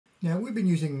Now, we've been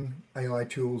using AI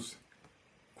tools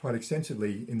quite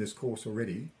extensively in this course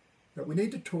already, but we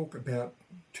need to talk about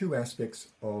two aspects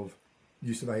of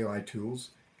use of AI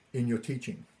tools in your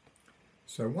teaching.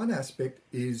 So one aspect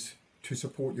is to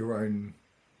support your own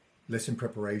lesson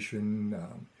preparation,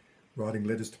 writing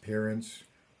letters to parents,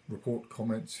 report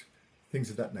comments, things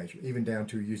of that nature, even down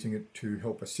to using it to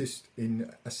help assist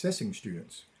in assessing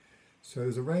students. So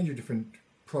there's a range of different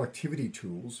productivity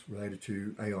tools related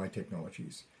to AI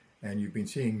technologies, and you've been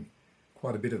seeing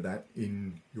quite a bit of that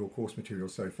in your course material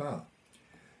so far.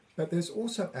 But there's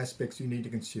also aspects you need to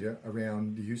consider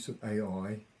around the use of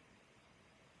AI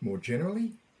more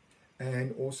generally,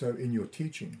 and also in your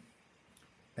teaching,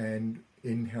 and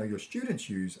in how your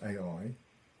students use AI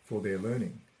for their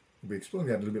learning. We'll be exploring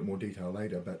that in a little bit more detail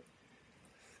later, but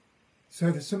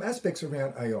so there's some aspects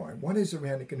around AI. One is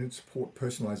around it can support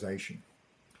personalization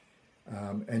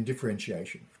and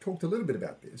differentiation. We've talked a little bit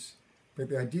about this, but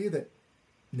the idea that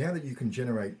now that you can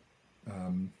generate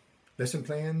lesson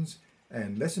plans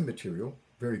and lesson material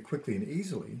very quickly and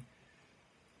easily,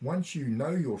 once you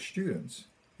know your students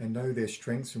and know their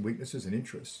strengths and weaknesses and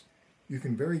interests, you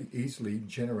can very easily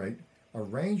generate a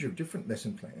range of different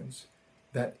lesson plans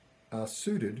that are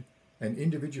suited and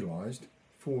individualized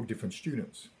for different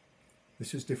students.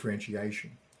 This is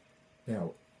differentiation.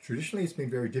 Now, traditionally it's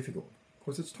been very difficult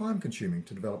because it's time consuming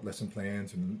to develop lesson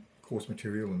plans and course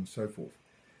material and so forth.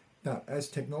 Now, as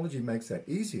technology makes that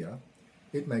easier,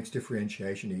 it makes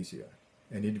differentiation easier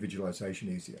and individualization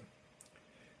easier.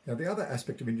 Now, the other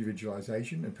aspect of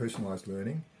individualization and personalized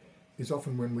learning is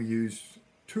often when we use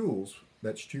tools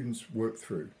that students work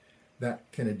through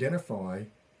that can identify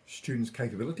students'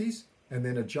 capabilities and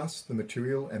then adjust the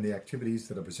material and the activities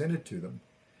that are presented to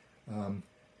them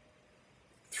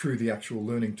through the actual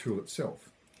learning tool itself.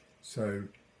 So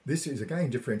this is again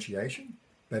differentiation,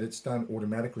 but it's done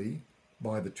automatically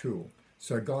by the tool.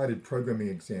 So guided programming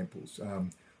examples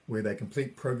where they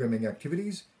complete programming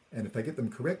activities, and if they get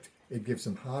them correct, it gives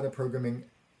them harder programming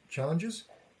challenges,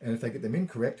 and if they get them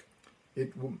incorrect,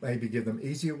 it will maybe give them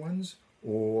easier ones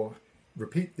or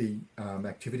repeat the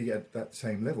activity at that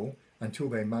same level until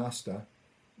they master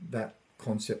that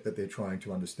concept that they're trying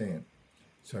to understand.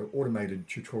 So automated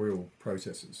tutorial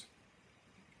processes.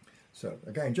 So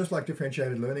again, just like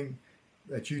differentiated learning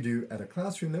that you do at a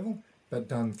classroom level, but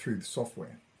done through the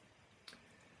software.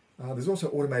 There's also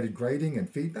automated grading and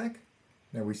feedback.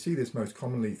 Now we see this most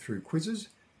commonly through quizzes,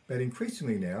 but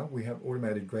increasingly now we have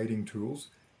automated grading tools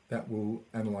that will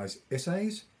analyze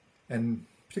essays, and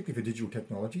particularly for digital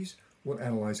technologies, will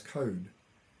analyze code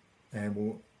and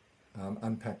will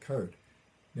unpack code.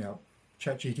 Now,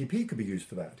 ChatGPT could be used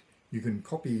for that. You can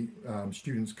copy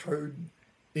students' code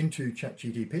into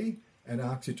ChatGPT and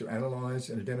ask it to analyze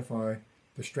and identify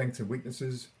the strengths and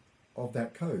weaknesses of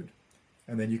that code.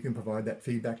 And then you can provide that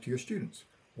feedback to your students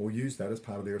or use that as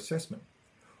part of their assessment.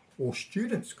 Or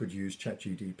students could use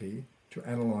ChatGPT to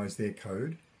analyze their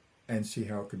code and see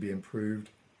how it could be improved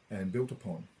and built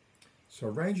upon. So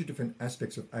a range of different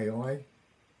aspects of AI,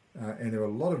 and there are a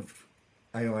lot of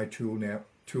AI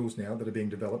tools now that are being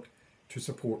developed to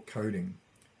support coding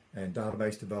and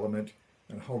database development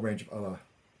and a whole range of other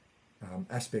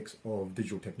aspects of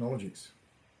digital technologies.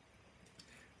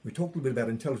 We talked a little bit about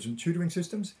intelligent tutoring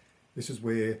systems. This is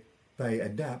where they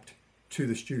adapt to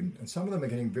the student, and some of them are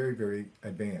getting very, very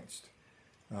advanced.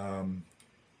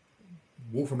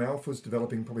 Wolfram Alpha is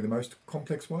developing probably the most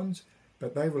complex ones,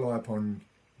 but they rely upon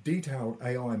detailed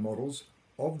AI models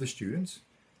of the students,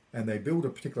 and they build a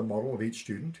particular model of each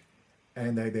student,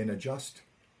 and they then adjust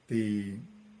the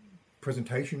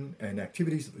presentation and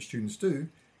activities that the students do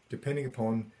depending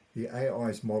upon the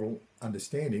AI's model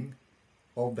understanding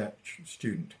of that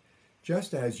student.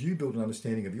 Just as you build an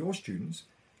understanding of your students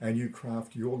and you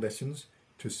craft your lessons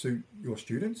to suit your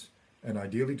students and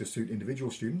ideally to suit individual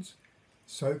students,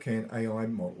 so can AI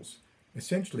models,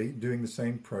 essentially doing the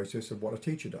same process of what a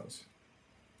teacher does.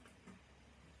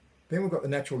 Then we've got the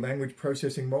natural language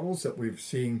processing models that we're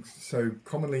seeing so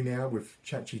commonly now with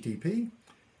ChatGPT,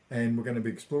 and we're going to be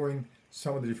exploring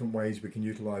some of the different ways we can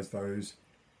utilize those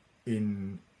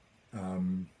in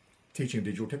teaching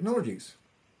digital technologies.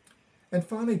 And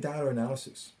finally, data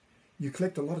analysis. You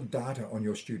collect a lot of data on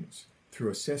your students through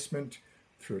assessment,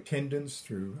 through attendance,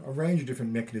 through a range of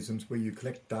different mechanisms where you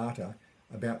collect data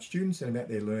about students and about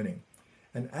their learning.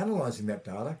 And analysing that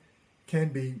data can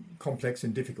be complex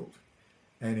and difficult.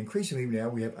 And increasingly now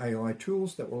we have AI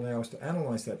tools that will allow us to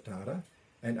analyse that data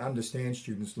and understand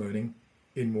students' learning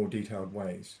in more detailed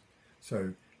ways.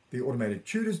 So the automated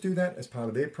tutors do that as part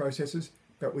of their processes,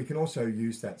 but we can also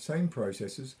use that same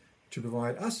processes to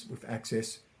provide us with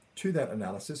access to that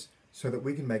analysis so that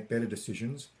we can make better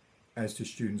decisions as to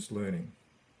students' learning.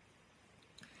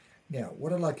 Now,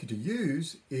 what I'd like you to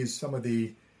use is some of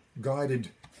the guided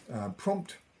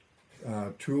prompt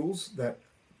tools that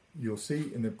you'll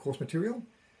see in the course material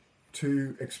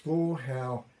to explore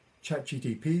how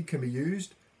ChatGPT can be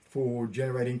used for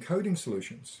generating coding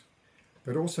solutions,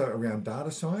 but also around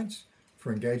data science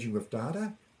for engaging with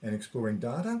data and exploring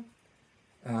data,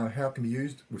 how it can be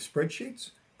used with spreadsheets.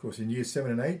 Of course, in years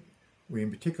 7 and 8, we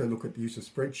in particular look at the use of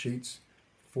spreadsheets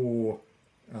for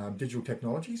digital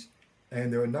technologies,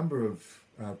 and there are a number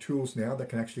of tools now that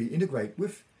can actually integrate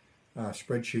with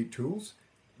spreadsheet tools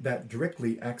that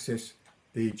directly access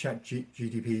the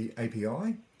ChatGPT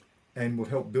API and will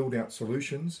help build out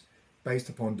solutions based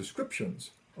upon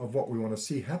descriptions of what we want to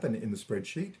see happen in the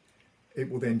spreadsheet.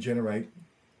 It will then generate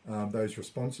those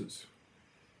responses.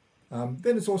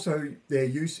 Then it's also their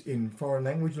use in foreign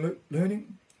language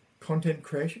learning, content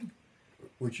creation,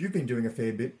 which you've been doing a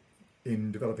fair bit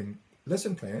in developing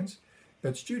lesson plans,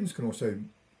 but students can also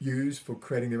use for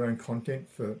creating their own content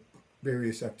for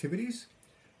various activities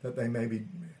that they may be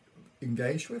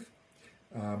engaged with,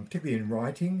 particularly in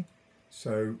writing.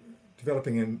 So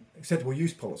developing an acceptable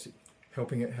use policy,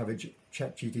 helping it have a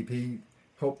ChatGPT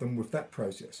help them with that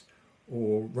process,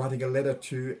 or writing a letter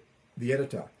to the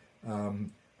editor,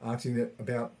 asking it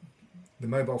about the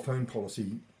mobile phone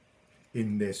policy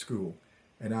in their school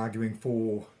and arguing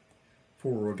for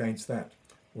or against that,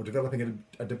 or developing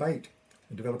a debate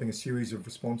and developing a series of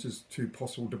responses to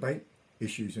possible debate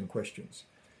issues and questions.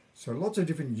 So lots of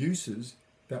different uses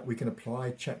that we can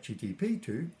apply ChatGPT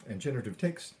to and generative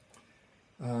text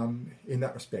in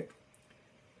that respect.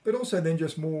 But also then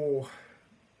just more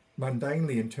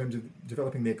mundanely in terms of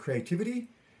developing their creativity,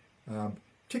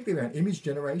 particularly around image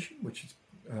generation, which is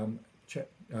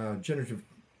generative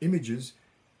images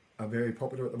are very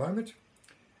popular at the moment,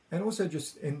 and also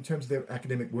just in terms of their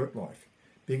academic work life,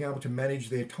 being able to manage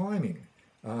their timing,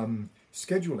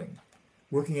 scheduling,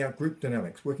 working out group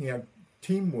dynamics, working out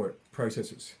teamwork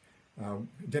processes,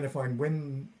 identifying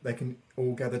when they can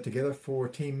all gather together for a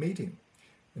team meeting.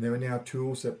 And there are now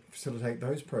tools that facilitate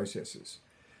those processes,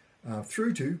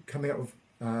 through to coming up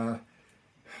with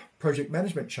project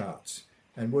management charts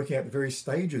and working out the various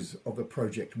stages of the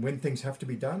project, when things have to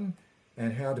be done,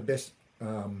 and how to best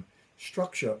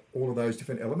structure all of those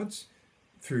different elements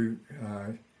through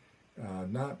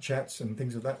chats and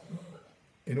things of that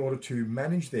in order to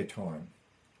manage their time.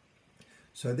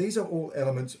 So these are all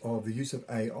elements of the use of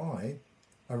AI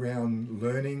around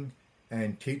learning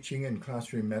and teaching and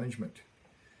classroom management.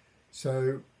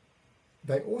 So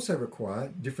they also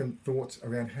require different thoughts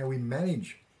around how we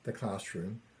manage the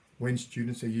classroom when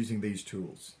students are using these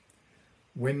tools.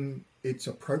 When it's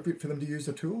appropriate for them to use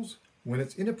the tools, when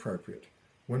it's inappropriate,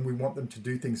 when we want them to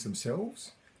do things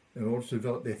themselves in order to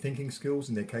develop their thinking skills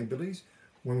and their capabilities,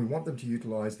 when we want them to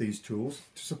utilize these tools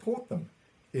to support them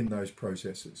in those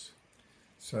processes.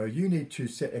 So you need to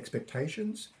set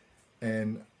expectations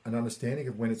and an understanding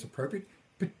of when it's appropriate,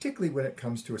 particularly when it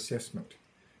comes to assessment,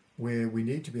 where we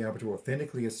need to be able to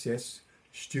authentically assess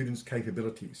students'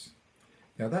 capabilities.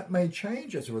 Now that may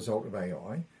change as a result of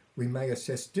AI. We may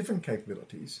assess different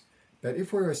capabilities, but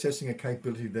if we're assessing a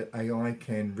capability that AI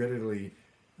can readily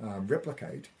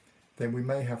replicate, then we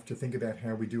may have to think about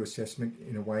how we do assessment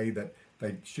in a way that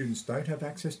students don't have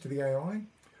access to the AI,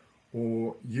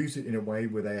 or use it in a way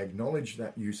where they acknowledge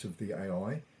that use of the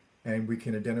AI, and we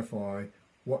can identify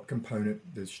what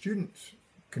component the students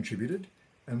contributed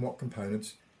and what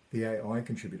components the AI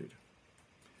contributed.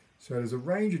 So there's a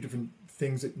range of different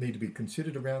things that need to be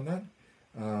considered around that,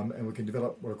 and we can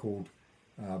develop what are called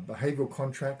behavioural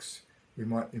contracts. We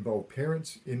might involve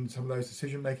parents in some of those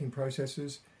decision-making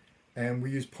processes, and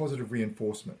we use positive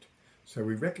reinforcement. So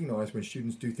we recognise when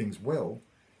students do things well,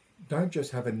 don't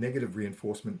just have a negative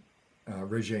reinforcement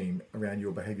regime around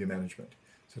your behaviour management.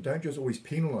 So don't just always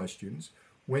penalise students.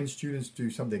 When students do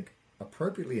something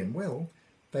appropriately and well,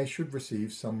 they should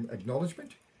receive some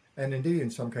acknowledgement, and indeed in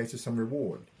some cases some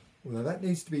reward. Although that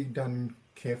needs to be done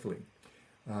carefully.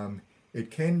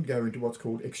 It can go into what's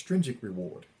called extrinsic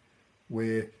reward,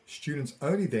 where students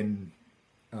only then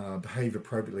behave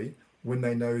appropriately when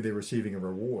they know they're receiving a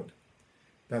reward.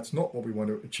 That's not what we want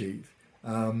to achieve.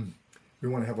 We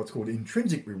want to have what's called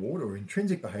intrinsic reward or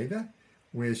intrinsic behaviour,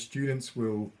 where students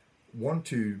will want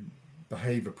to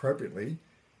behave appropriately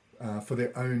for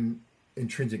their own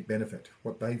intrinsic benefit,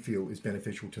 what they feel is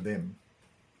beneficial to them.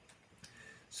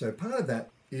 So part of that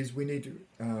is we need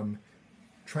to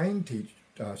train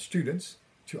students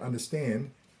to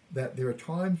understand that there are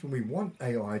times when we want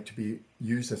AI to be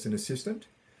used as an assistant,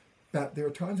 but there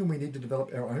are times when we need to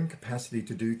develop our own capacity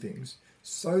to do things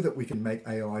so that we can make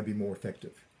AI be more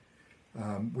effective.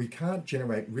 We can't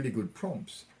generate really good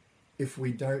prompts if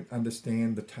we don't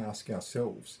understand the task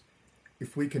ourselves.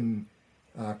 If we can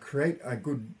create a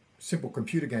good, simple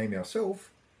computer game ourselves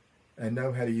and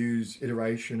know how to use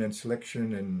iteration and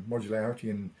selection and modularity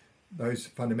and those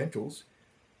fundamentals,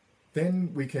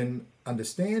 then we can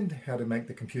understand how to make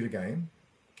the computer game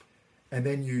and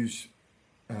then use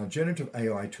generative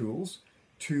AI tools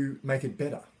to make it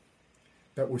better.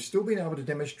 But we've still been able to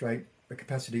demonstrate the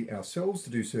capacity ourselves to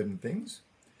do certain things,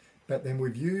 but then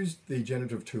we've used the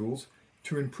generative tools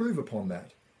to improve upon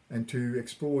that and to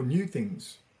explore new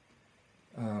things.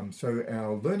 So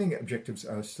our learning objectives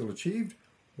are still achieved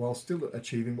while still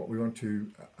achieving what we want to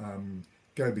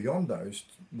go beyond those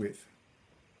with.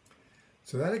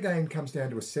 So that again comes down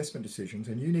to assessment decisions,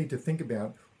 and you need to think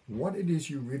about what it is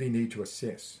you really need to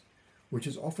assess, which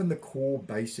is often the core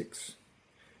basics.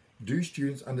 Do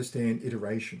students understand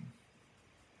iteration?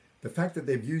 The fact that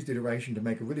they've used iteration to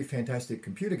make a really fantastic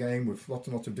computer game with lots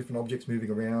and lots of different objects moving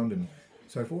around and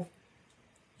so forth,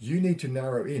 you need to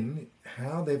narrow in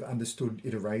how they've understood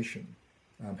iteration.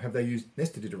 Have they used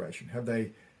nested iteration? Have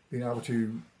they been able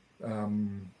to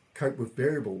cope with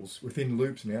variables within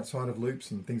loops and outside of loops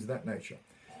and things of that nature?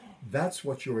 That's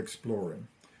what you're exploring,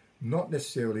 not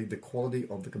necessarily the quality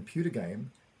of the computer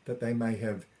game that they may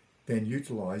have then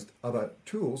utilized other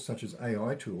tools such as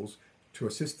AI tools to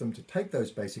assist them to take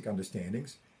those basic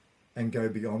understandings and go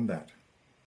beyond that.